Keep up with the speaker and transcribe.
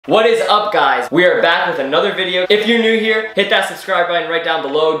What is up, guys? We are back with another video. If you're new here, hit that subscribe button right down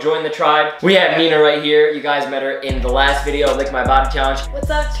below, join the tribe. We have Nina right here. You guys met her in the last video, Lick My Body Challenge. What's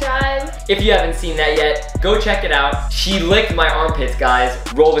up, tribe? If you haven't seen that yet, go check it out. She licked my armpits, guys.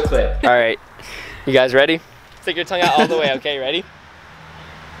 Roll the clip. All right, you guys ready? Stick your tongue out all the way, okay? Ready?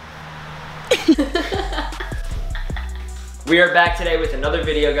 We are back today with another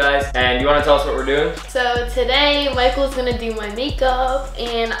video, guys, and you want to tell us what we're doing? So today, Michael's gonna do my makeup,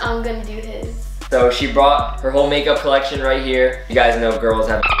 and I'm gonna do his. So she brought her whole makeup collection right here. You guys know girls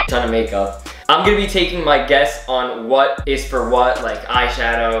have a ton of makeup. I'm gonna be taking my guess on what is for what, like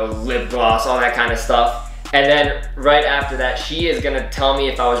eyeshadow, lip gloss, all that kind of stuff. And then right after that, she is gonna tell me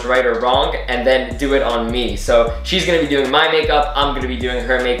if I was right or wrong, and then do it on me. So she's gonna be doing my makeup, I'm gonna be doing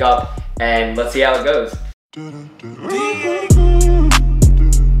her makeup, and let's see how it goes.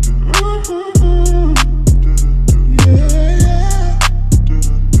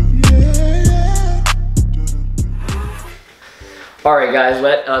 Alright guys,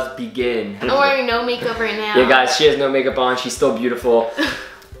 let us begin. I'm wearing no makeup right now. Yeah guys, she has no makeup on, she's still beautiful.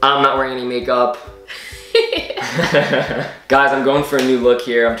 I'm not wearing any makeup. Guys, I'm going for a new look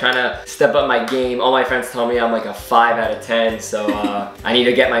here. I'm trying to step up my game. All my friends tell me I'm like a 5 out of 10, so I need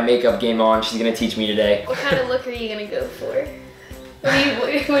to get my makeup game on. She's gonna teach me today. What kind of look are you gonna go for? What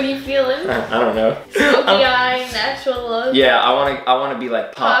are you feeling? I don't know. Smoky eye, natural look. Yeah, I wanna be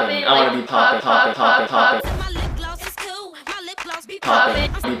like popping. I wanna be popping.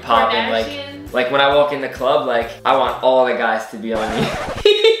 Be popping. Like when I walk in the club, like I want all the guys to be on me.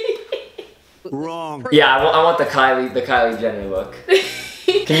 Wrong. Yeah, I want the Kylie Jenner look.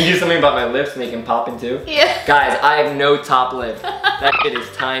 Can you do something about my lips, make them popping too? Yeah. Guys, I have no top lip. That shit is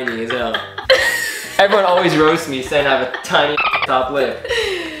tiny as hell. Everyone always roasts me saying I have a tiny top lip.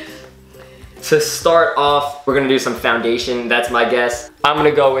 To start off, we're gonna do some foundation. That's my guess. I'm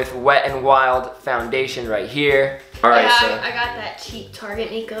gonna go with Wet n Wild foundation right here. All right, yeah, so I got that cheap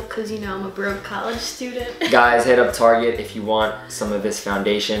Target makeup because you know I'm a broke college student. guys, hit up Target if you want some of this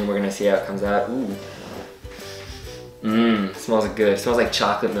foundation. We're gonna see how it comes out. Ooh. Mmm, smells good. It smells like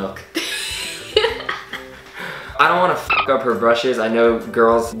chocolate milk. I don't want to fuck up her brushes. I know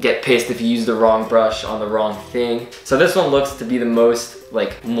girls get pissed if you use the wrong brush on the wrong thing. So this one looks to be the most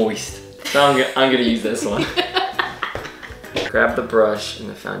like moist. So I'm gonna use this one. Grab the brush and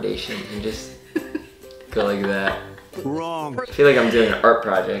the foundation and just go like that. Wrong. I feel like I'm doing an art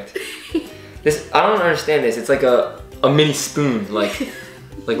project. I don't understand this. It's like a mini spoon. Like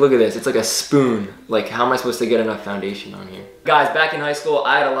look at this. It's like a spoon. Like how am I supposed to get enough foundation on here? Guys, back in high school,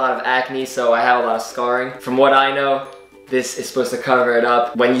 I had a lot of acne, so I have a lot of scarring. From what I know, this is supposed to cover it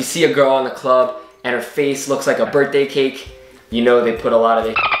up. When you see a girl in the club and her face looks like a birthday cake, you know they put a lot of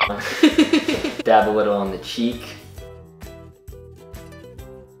their on. Dab a little on the cheek.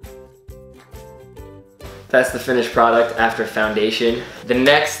 That's the finished product after foundation. The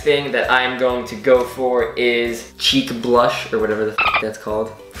next thing that I'm going to go for is cheek blush, or whatever the f that's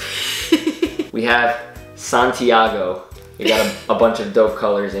called. We have Santiago. We got a bunch of dope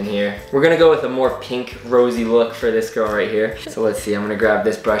colors in here. We're gonna go with a more pink, rosy look for this girl right here. So let's see, I'm gonna grab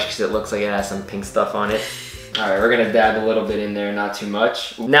this brush because it looks like it has some pink stuff on it. All right, we're gonna dab a little bit in there, not too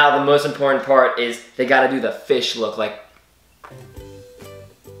much. Now the most important part is they gotta do the fish look, like.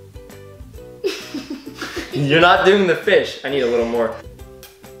 You're not doing the fish. I need a little more.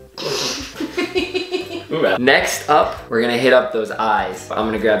 Ooh. Next up, we're gonna hit up those eyes. I'm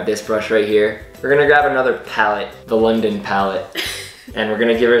gonna grab this brush right here. We're gonna grab another palette, the London palette, and we're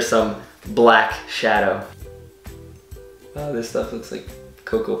gonna give her some black shadow. Oh, this stuff looks like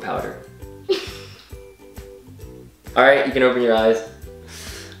cocoa powder. All right, you can open your eyes.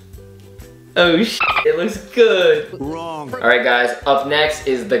 Oh shit, it looks good. Wrong. All right guys, up next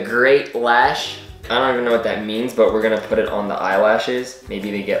is the Great Lash. I don't even know what that means, but we're gonna put it on the eyelashes.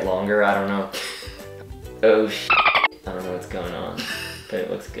 Maybe they get longer, I don't know. Oh shit, I don't know what's going on, but it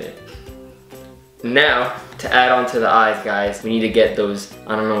looks good. Now, to add on to the eyes, guys, we need to get those,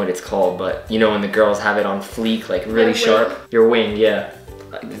 I don't know what it's called, but you know when the girls have it on fleek, like really sharp? Your wing, yeah.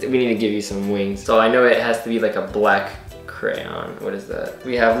 We need to give you some wings. So I know it has to be like a black crayon. What is that?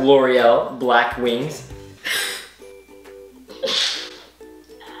 We have L'Oreal Black Wings.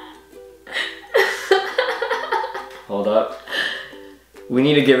 Hold up. We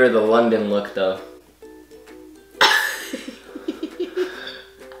need to give her the London look though.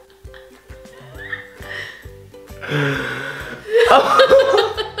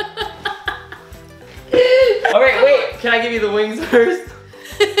 Alright, wait, can I give you the wings first?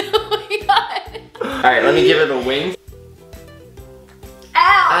 Oh my god. Alright, let me give her the wings.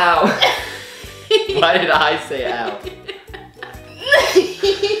 Ow! Ow! Why did I say ow?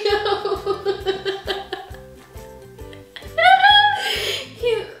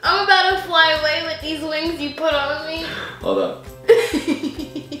 I'm about to fly away with these wings you put on me. Hold up.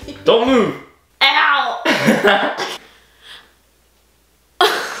 Don't move. Ow.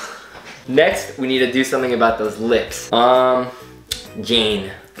 Next, we need to do something about those lips.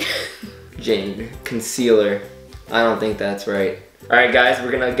 Jane, concealer. I don't think that's right. All right, guys,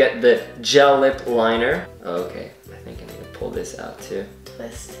 we're gonna get the gel lip liner. Okay, I think I need to pull this out too.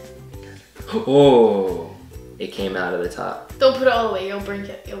 Twist. Oh, it came out of the top. Don't put it all the way, you'll break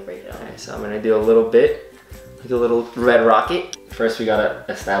it all. All right, so I'm gonna do a little bit, like a little red rocket. First, we gotta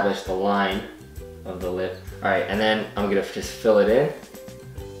establish the line of the lip. All right, and then I'm gonna just fill it in.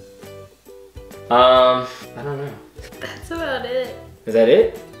 I don't know. That's about it. Is that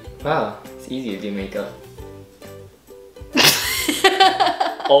it? Wow, it's easy to do makeup.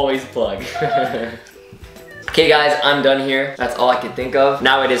 Always plug. Okay guys, I'm done here. That's all I could think of.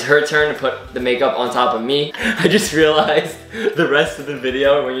 Now it is her turn to put the makeup on top of me. I just realized the rest of the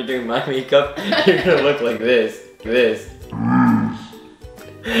video when you're doing my makeup, you're gonna look like this.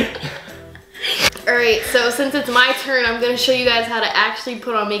 Alright, so since it's my turn, I'm gonna show you guys how to actually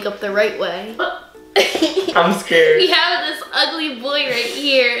put on makeup the right way. I'm scared. We have this ugly boy right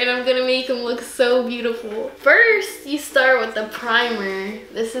here, and I'm gonna make him look so beautiful. First, you start with the primer.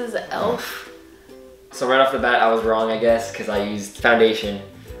 This is e.l.f. So right off the bat, I was wrong, I guess, because I used foundation.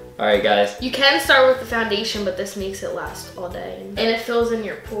 All right, guys. You can start with the foundation, but this makes it last all day. And it fills in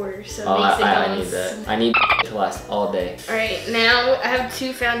your pores, so it makes it I need that. I need to last all day. All right, now I have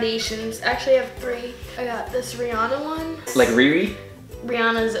 2 foundations. Actually, I have 3. I got this Rihanna one. Like Riri?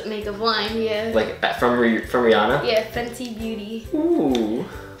 Rihanna's makeup line, yeah. Like from Rihanna? Yeah, Fenty Beauty. Ooh.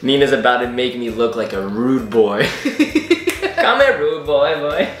 Nina's about to make me look like a rude boy. Come here, rude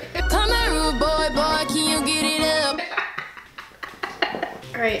boy. Come here, rude boy, can you get it up?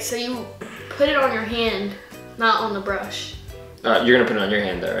 Alright, so you put it on your hand, not on the brush. You're gonna put it on your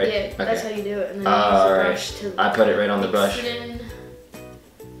hand though, right? Yeah, okay. That's how you do it. And then you use the brush to I put it right on the brush. mix it in.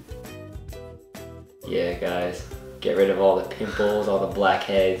 Yeah, guys. Get rid of all the pimples, all the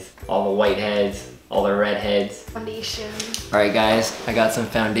blackheads, all the whiteheads, all the redheads. Foundation. Alright guys, I got some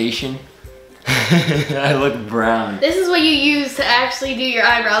foundation. I look brown. This is what you use to actually do your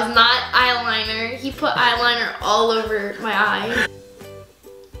eyebrows, not eyeliner. He put eyeliner all over my eye.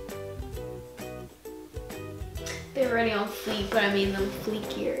 They're already on fleek, but I made them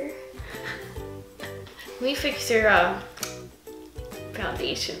fleekier. Let me fix your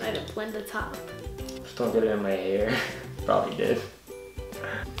foundation. I didn't blend the top. Just don't get it in my hair. Probably did.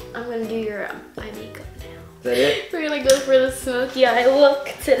 I'm gonna do your eye makeup now. Is that it? We're gonna go for the smoky eye look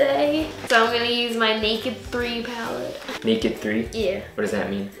today. So I'm gonna use my Naked 3 palette. Naked 3? Yeah. What does that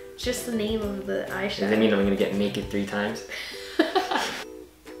mean? It's just the name of the eyeshadow. Does that mean I'm gonna get naked 3 times?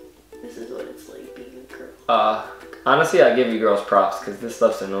 This is what it's like being a girl. Honestly, I give you girls props because this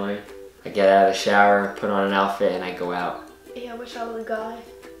stuff's annoying. I get out of the shower, put on an outfit, and I go out. Yeah, I wish I was a guy.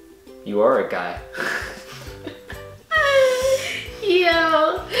 You are a guy.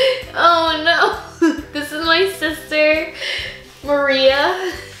 Yo. Oh no. This is my sister,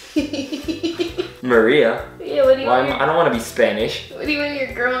 Maria. Maria? Yeah, what do you want? I don't want to be Spanish. What do you want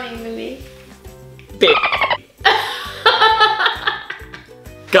your girl name to be?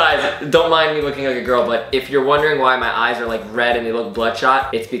 Guys, don't mind me looking like a girl, but if you're wondering why my eyes are like red and they look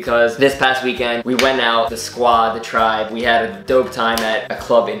bloodshot, it's because this past weekend we went out, the squad, the tribe, we had a dope time at a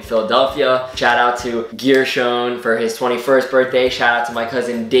club in Philadelphia. Shout out to Gershon for his 21st birthday, shout out to my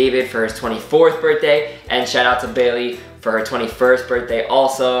cousin David for his 24th birthday, and shout out to Bailey for her 21st birthday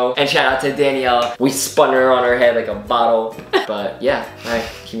also, and shout out to Danielle. We spun her on her head like a bottle, but yeah, all right,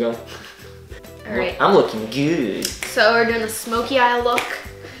 keep going. All right. I'm looking good. So we're doing the smoky eye look.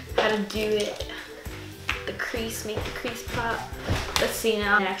 How to do it. The crease, make the crease pop. Let's see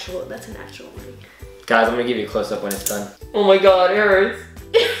now. That's an actual one. Guys, I'm gonna give you a close-up when it's done. Oh my god, it hurts.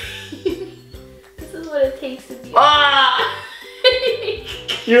 This is what it takes to be. Ah!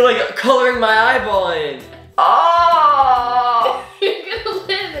 You're like coloring my eyeball in. Oh! You're gonna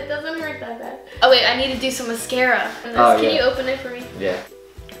live. It doesn't hurt that bad. Oh wait, I need to do some mascara. Can you open it for me? Yeah.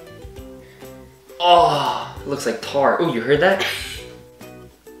 Oh, it looks like tar. Oh, you heard that?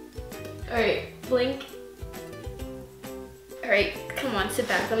 Alright, blink. Alright, come on, sit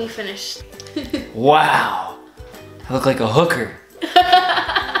back. Let me finish. Wow. I look like a hooker.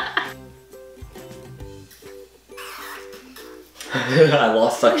 I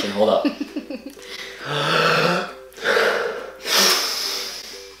lost suction. Hold up.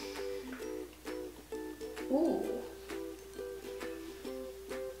 Ooh.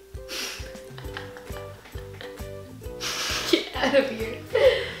 Get out of here.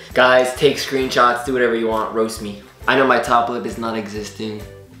 Guys, take screenshots, do whatever you want, roast me. I know my top lip is not existing.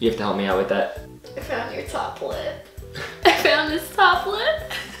 You have to help me out with that. I found your top lip. I found this top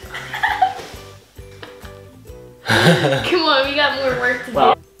lip. Come on, we got more work to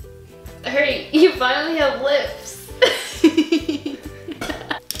do. Hurry, you finally have lips.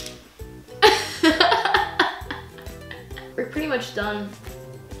 We're pretty much done.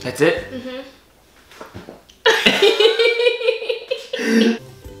 That's it? Mm-hmm.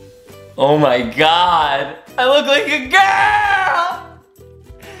 Oh my god! I look like a girl!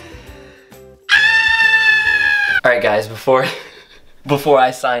 Alright guys, before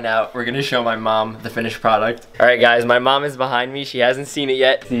I sign out, we're gonna show my mom the finished product. Alright guys, my mom is behind me. She hasn't seen it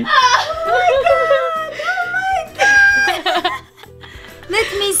yet. See? Oh my god! Oh my god!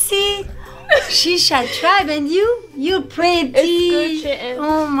 Let me see. Shishatribe, and you pretty. It's good, kitten.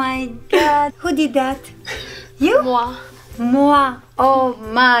 Oh my god. Who did that? You? Moi. Moi. Oh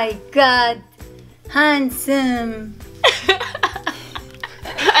my god. Handsome.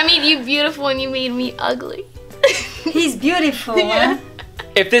 I made you beautiful and you made me ugly. He's beautiful, huh?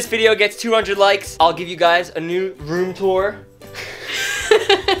 If this video gets 200 likes, I'll give you guys a new room tour.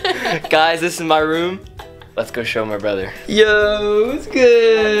 Guys, this is my room. Let's go show my brother. Yo, it's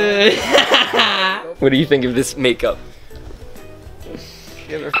good. What do you think of this makeup?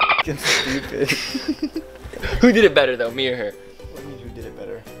 You're fucking stupid. Who did it better though, me or her? What do you mean who did it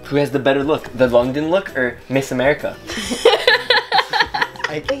better? Who has the better look? The London look or Miss America?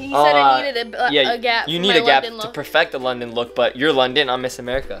 He said I needed a gap. You for need my a gap London to look. perfect the London look, but you're London, I'm Miss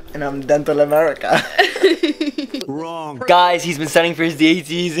America. And I'm Dental America. Wrong. Guys, he's been studying for his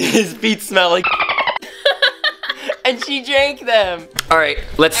DATs. His feet smell like and she drank them. Alright,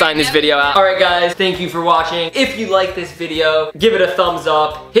 let's sign this video out. Alright guys, thank you for watching. If you like this video, give it a thumbs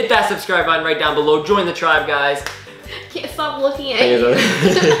up. Hit that subscribe button right down below. Join the tribe, guys. Can't stop looking at you.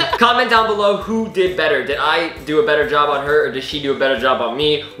 Comment down below who did better. Did I do a better job on her or did she do a better job on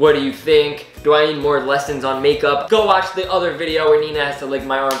me? What do you think? Do I need more lessons on makeup? Go watch the other video where Nina has to lick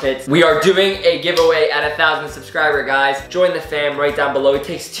my armpits. We are doing a giveaway at 1,000 subscriber, guys. Join the fam right down below. It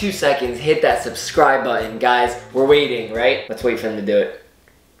takes 2 seconds. Hit that subscribe button, guys. We're waiting, right? Let's wait for them to do it.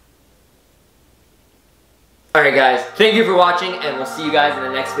 Alright guys, thank you for watching and we'll see you guys in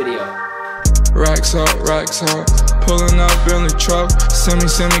the next video. Racks up, pulling up in the truck. Send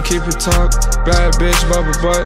me, keep it tucked. Bad bitch, bubble butt.